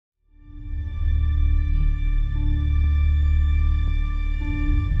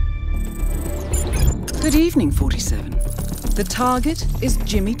Good evening, 47. The target is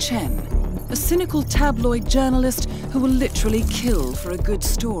Jimmy Chen, a cynical tabloid journalist who will literally kill for a good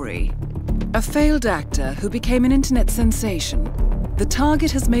story. A failed actor who became an internet sensation, the target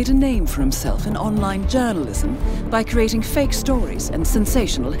has made a name for himself in online journalism by creating fake stories and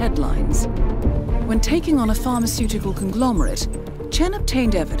sensational headlines. When taking on a pharmaceutical conglomerate, Chen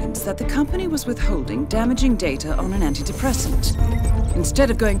obtained evidence that the company was withholding damaging data on an antidepressant.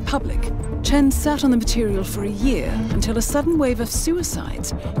 Instead of going public, Chen sat on the material for a year until a sudden wave of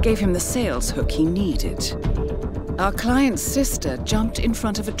suicides gave him the sales hook he needed. Our client's sister jumped in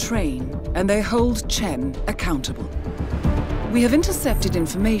front of a train, and they hold Chen accountable. We have intercepted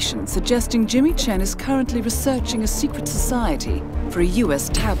information suggesting Jimmy Chen is currently researching a secret society for a US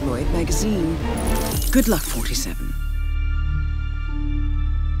tabloid magazine. Good luck, 47.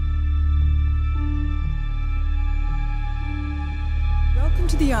 Welcome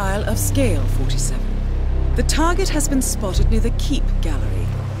to the Isle of Sgail, 47. The target has been spotted near the Keep Gallery,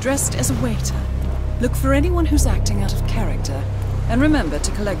 dressed as a waiter. Look for anyone who's acting out of character, and remember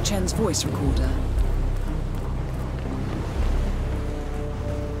to collect Chen's voice recorder.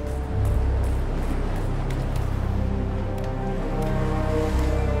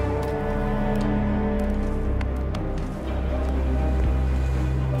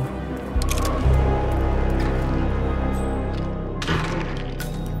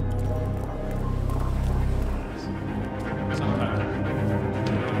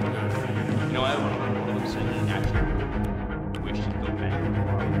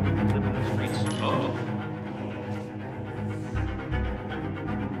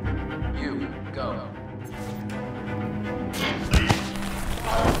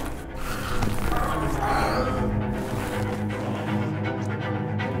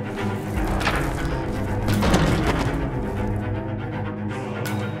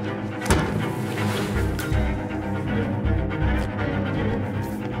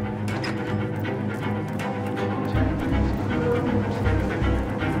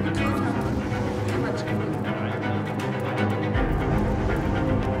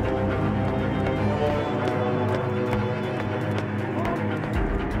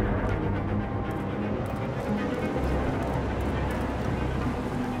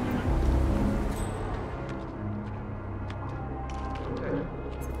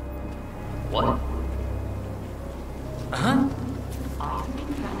 What? Huh? I've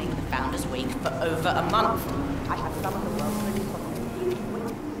been planning the Founders Week for over a month. I have some of the world's really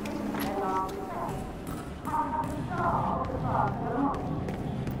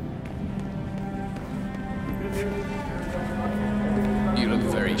You look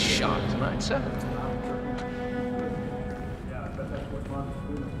very sharp tonight, sir.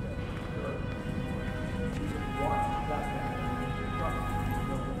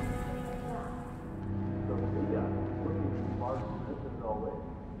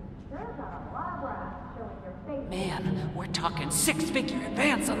 Man, we're talking six-figure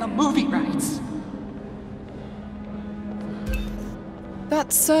advance on the movie rights.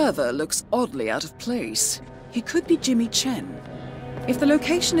 That server looks oddly out of place. He could be Jimmy Chen. If the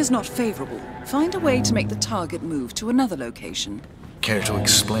location is not favorable, find a way to make the target move to another location. Care to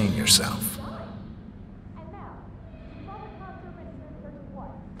explain yourself?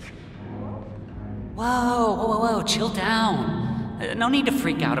 Whoa, chill down. No need to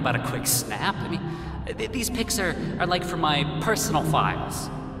freak out about a quick snap. I mean, these pics are like for my personal files.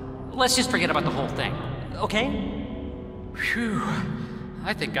 Let's just forget about the whole thing, okay? Phew.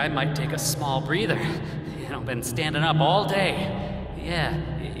 I think I might take a small breather. You know, been standing up all day. Yeah,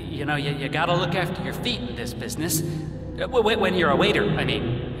 you know, you gotta look after your feet in this business. When you're a waiter, I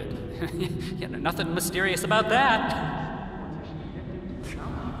mean. You know, nothing mysterious about that.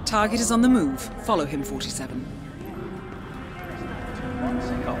 Target is on the move. Follow him, 47.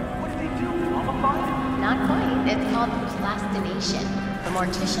 Not quite. It's called plastination. The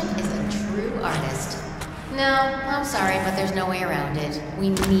mortician is a true artist. No, I'm sorry, but there's no way around it. We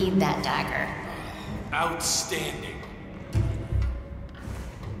need that dagger. Outstanding.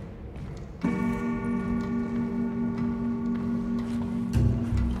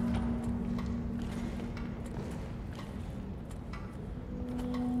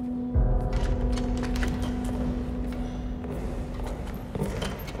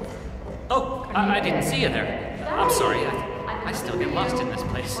 Oh, I didn't see you there. I'm sorry. I still get lost in this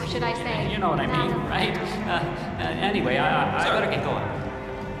place. Or should I say? You know what I mean, right? Anyway, I better get going.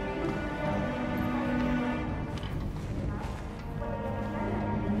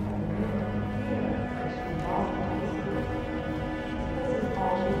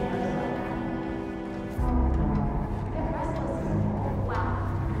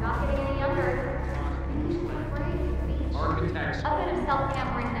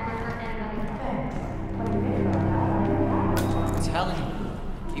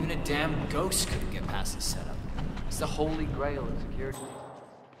 Even a damn ghost couldn't get past this setup. It's the holy grail of security.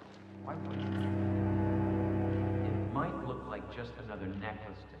 Why would it? It might look like just another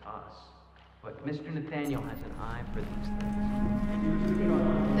necklace to us, but Mr. Nathaniel has an eye for these things.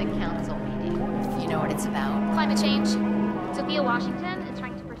 The council meeting. You know what it's about? Climate change. Sophia Washington is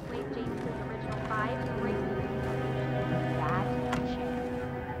trying to persuade James's original 5 to break that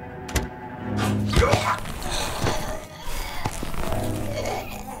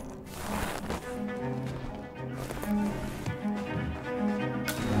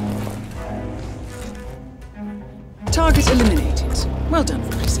Target eliminated. Well done,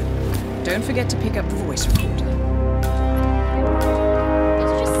 47. Don't forget to pick up the voice recorder.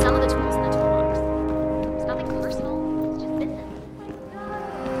 Those are just some of the tools in the toolbox. It's nothing personal, it's just business.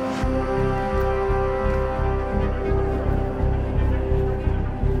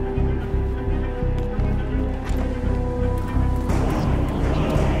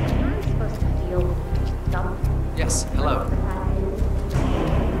 Yes, hello.